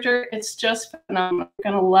your serger. It's just phenomenal.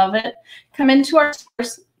 You're going to love it. Come into our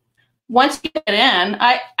stores. Once you get it in,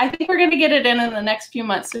 I think we're going to get it in the next few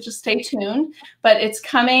months, so just stay tuned. But it's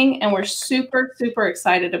coming, and we're super, super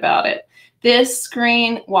excited about it. This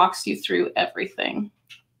screen walks you through everything.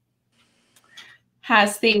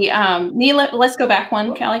 Has the knee lift. Let's go back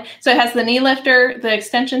one, Kelly. So it has the knee lifter, the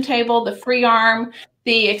extension table, the free arm,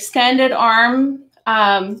 the extended arm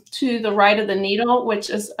to the right of the needle, which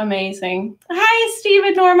is amazing. Hi, Steve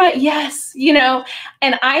and Norma. Yes, you know,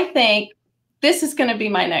 and I think this is going to be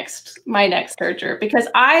my next serger because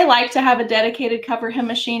I like to have a dedicated cover hem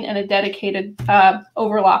machine and a dedicated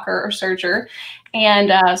overlocker or serger.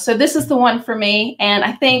 And so this is the one for me. And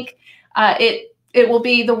I think it will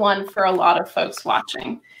be the one for a lot of folks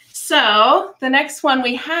watching. So the next one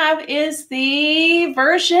we have is the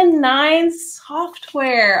version 9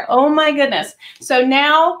 software. Oh my goodness. So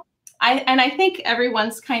now I think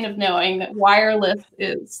everyone's kind of knowing that wireless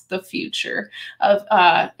is the future of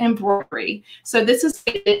embroidery. So this is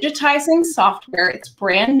a digitizing software. It's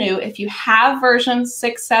brand new. If you have versions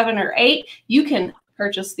 6, 7, or 8, you can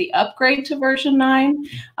purchase the upgrade to version 9.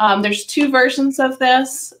 There's 2 versions of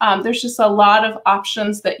this. There's just a lot of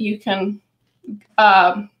options that you can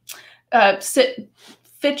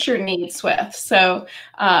fit your needs with. So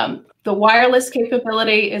the wireless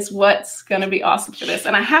capability is what's going to be awesome for this.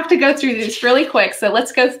 And I have to go through these really quick. So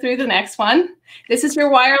let's go through the next one. This is your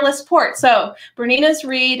wireless port. So Bernina's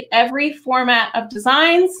read every format of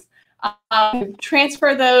designs.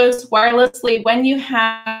 Transfer those wirelessly when you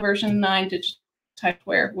have version 9 digital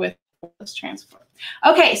software with wireless transfer.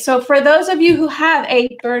 Okay, so for those of you who have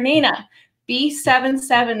a Bernina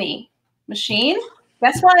B770 machine,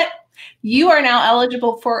 guess what? You are now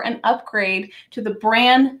eligible for an upgrade to the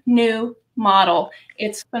brand new model.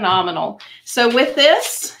 It's phenomenal. So with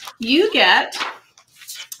this, you get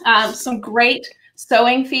some great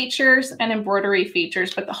sewing features and embroidery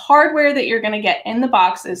features, but the hardware that you're going to get in the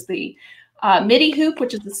box is the MIDI hoop,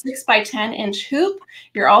 which is a 6 by 10 inch hoop.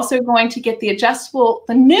 You're also going to get the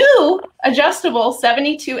new adjustable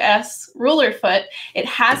 72S ruler foot. It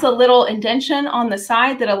has a little indentation on the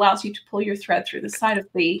side that allows you to pull your thread through the side of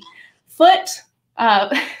the foot.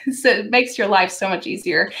 So it makes your life so much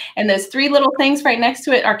easier. And those 3 little things right next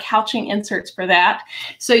to it are couching inserts for that.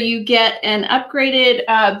 So you get an upgraded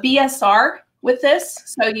BSR with this.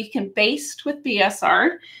 So you can baste with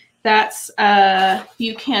BSR. That's,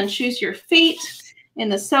 you can choose your feet in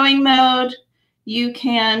the sewing mode. You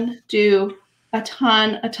can do a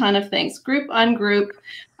ton of things. Group, ungroup,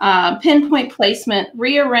 pinpoint placement,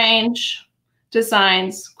 rearrange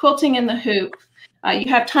designs, quilting in the hoop. You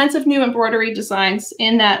have tons of new embroidery designs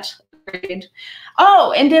in that grade.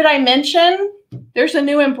 Oh, and did I mention there's a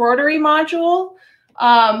new embroidery module?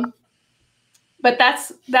 But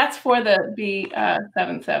that's for the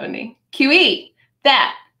B770 QE.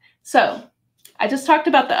 That. So I just talked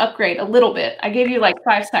about the upgrade a little bit. I gave you like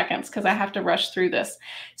 5 seconds because I have to rush through this.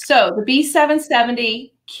 So the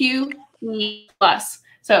B770 QE Plus.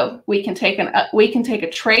 So we can take a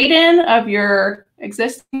trade-in of your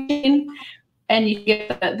existing, and you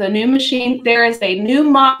get the new machine. There is a new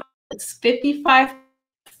model. It's 55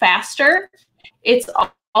 faster. It's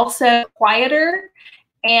also quieter,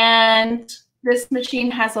 and this machine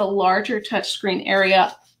has a larger touchscreen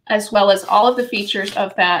area, as well as all of the features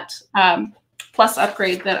of that Plus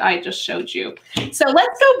upgrade that I just showed you. So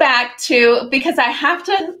let's go back to, because I have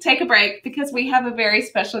to take a break because we have a very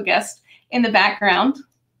special guest in the background.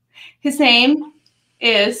 His name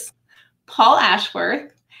is Paul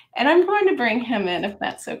Ashworth, and I'm going to bring him in if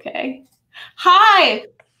that's okay. Hi,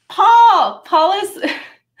 Paul.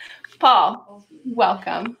 Paul,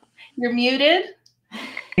 welcome. You're muted.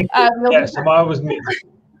 Yes, I'm always muted.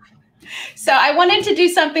 So I wanted to do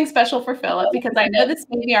something special for Philip because I know this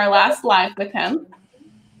may be our last live with him.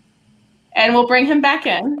 And we'll bring him back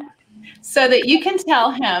in so that you can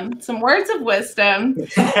tell him some words of wisdom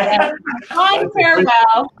and fond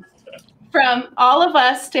farewell from all of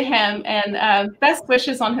us to him, and best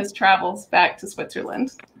wishes on his travels back to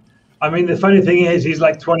Switzerland. I mean, the funny thing is, he's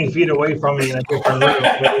like 20 feet away from me in a different room.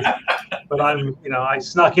 But I'm, you know, I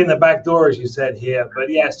snuck in the back door, as you said here. But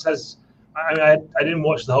yes, as I mean, I didn't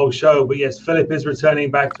watch the whole show, but yes, Philipp is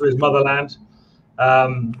returning back to his motherland.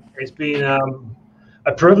 It's been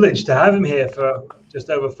a privilege to have him here for just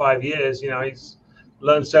over 5 years. You know, he's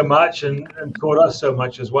learned so much and taught us so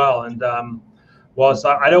much as well. And whilst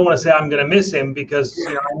I don't want to say I'm going to miss him, because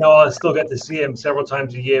you know, I know I'll still get to see him several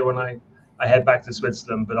times a year when I head back to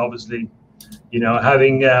Switzerland. But obviously, you know,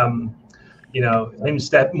 having you know, him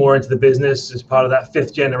step more into the business as part of that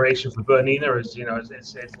 5th generation for Bernina is, you know,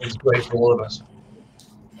 it's great for all of us.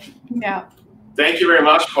 Yeah. Thank you very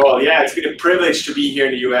much, Paul. Yeah, it's been a privilege to be here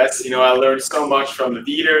in the US. You know, I learned so much from the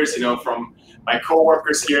leaders, you know, from my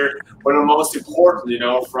coworkers here, but most important, you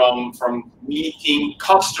know, from meeting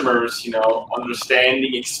customers, you know,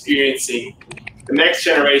 understanding, experiencing the next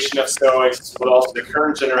generation of Stoics, but also the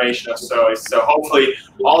current generation of Stoics. So hopefully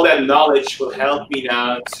all that knowledge will help me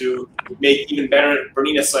now to make even better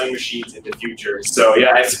Bernina sewing machines in the future. So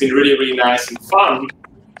yeah, it's been really, really nice and fun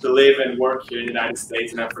to live and work here in the United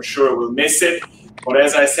States, and I for sure will miss it. But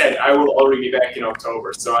as I said, I will already be back in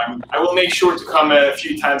October. So I will make sure to come a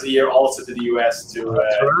few times a year also to the US to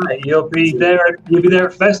That's right. You'll be there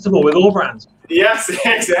at festival with AllBrands. Yes,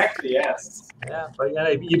 exactly, yes. Yeah, but yeah,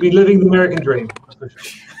 you've been living the American dream, that's for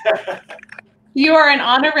sure. You are an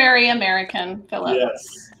honorary American, Philip.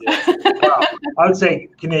 Yes. Well, I would say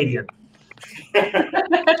Canadian.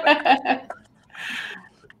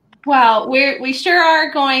 Well, we sure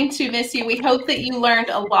are going to miss you. We hope that you learned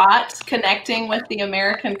a lot connecting with the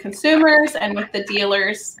American consumers and with the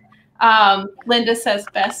dealers. Linda says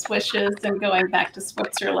best wishes and going back to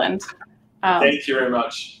Switzerland. Thank you very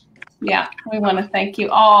much. Yeah, we want to thank you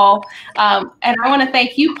all. And I want to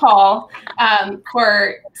thank you, Paul,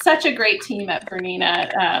 for such a great team at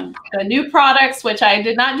Bernina. The new products, which I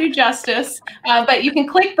did not do justice, but you can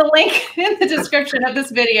click the link in the description of this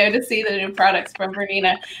video to see the new products from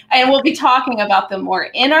Bernina. And we'll be talking about them more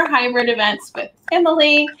in our hybrid events with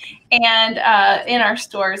Emily, and in our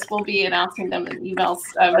stores. We'll be announcing them in emails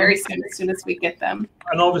very soon, as soon as we get them.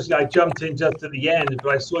 And obviously, I jumped in just at the end,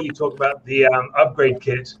 but I saw you talk about the upgrade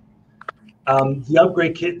kit. The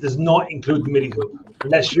upgrade kit does not include the midi hoop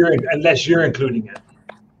unless you're including it.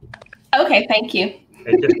 Okay, thank you.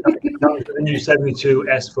 It just comes with the new 72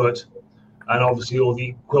 S foot, and obviously all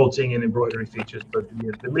the quilting and embroidery features. But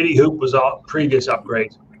the midi hoop was our previous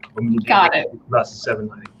upgrade when we did Got it. That's the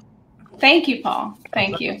 790. Thank you, Paul.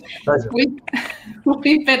 Thank you. Pleasure.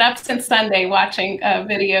 We've been up since Sunday watching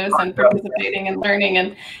videos and participating and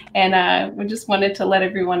learning, and we just wanted to let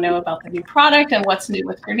everyone know about the new product and what's new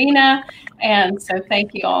with Bernina. And so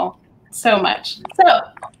thank you all so much. So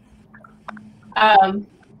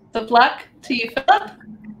good luck to you, Philip.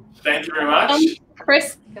 Thank you very much.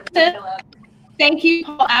 Kristen, thank you,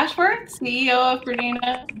 Paul Ashworth, CEO of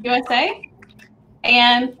Bernina USA.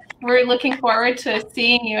 And we're looking forward to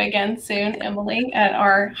seeing you again soon, Emily, at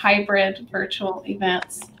our hybrid virtual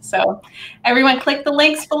events. So everyone click the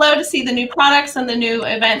links below to see the new products and the new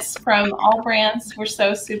events from AllBrands. We're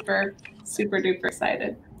so super, super duper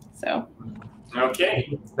excited. So.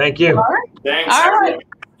 Okay. Thank you. All right. Thanks. All right.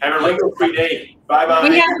 Have a wrinkle-free day. Bye-bye.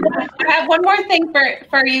 I have one more thing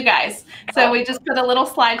for you guys. So we just put a little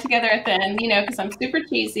slide together at the end, you know, because I'm super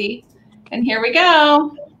cheesy. And here we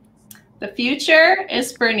go. The future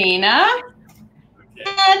is Bernina,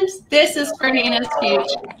 and this is Bernina's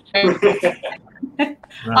future.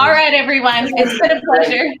 All right, everyone. It's been a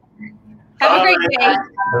pleasure. Have a great day. Have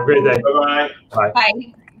a great day. Bye-bye. Bye.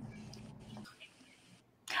 Bye.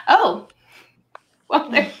 Oh. Well,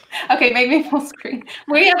 okay, make me full screen.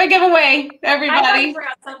 We have a giveaway, everybody. I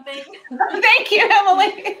forgot something. Thank you,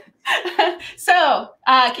 Emily. So,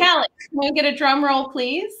 Callie, can we get a drum roll,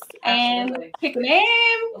 please? And pick a name.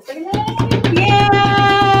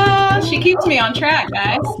 Yeah, she keeps me on track,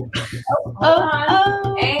 guys.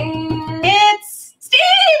 Oh. And It's Steve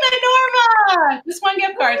and Norma. Just one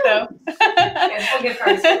gift card, though.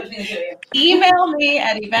 Email me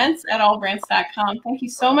at events@allbrands.com. Thank you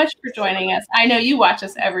so much for joining us. I know you watch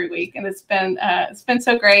us every week, and it's been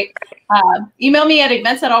so great. Email me at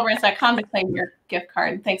events@allbrands.com to claim your gift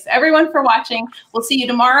card. Thanks everyone for watching. We'll see you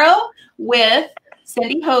tomorrow with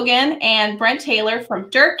Cindy Hogan and Brent Taylor from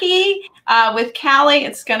Durkee with Callie.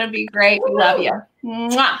 It's going to be great. We love you.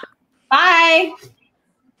 Mwah. Bye.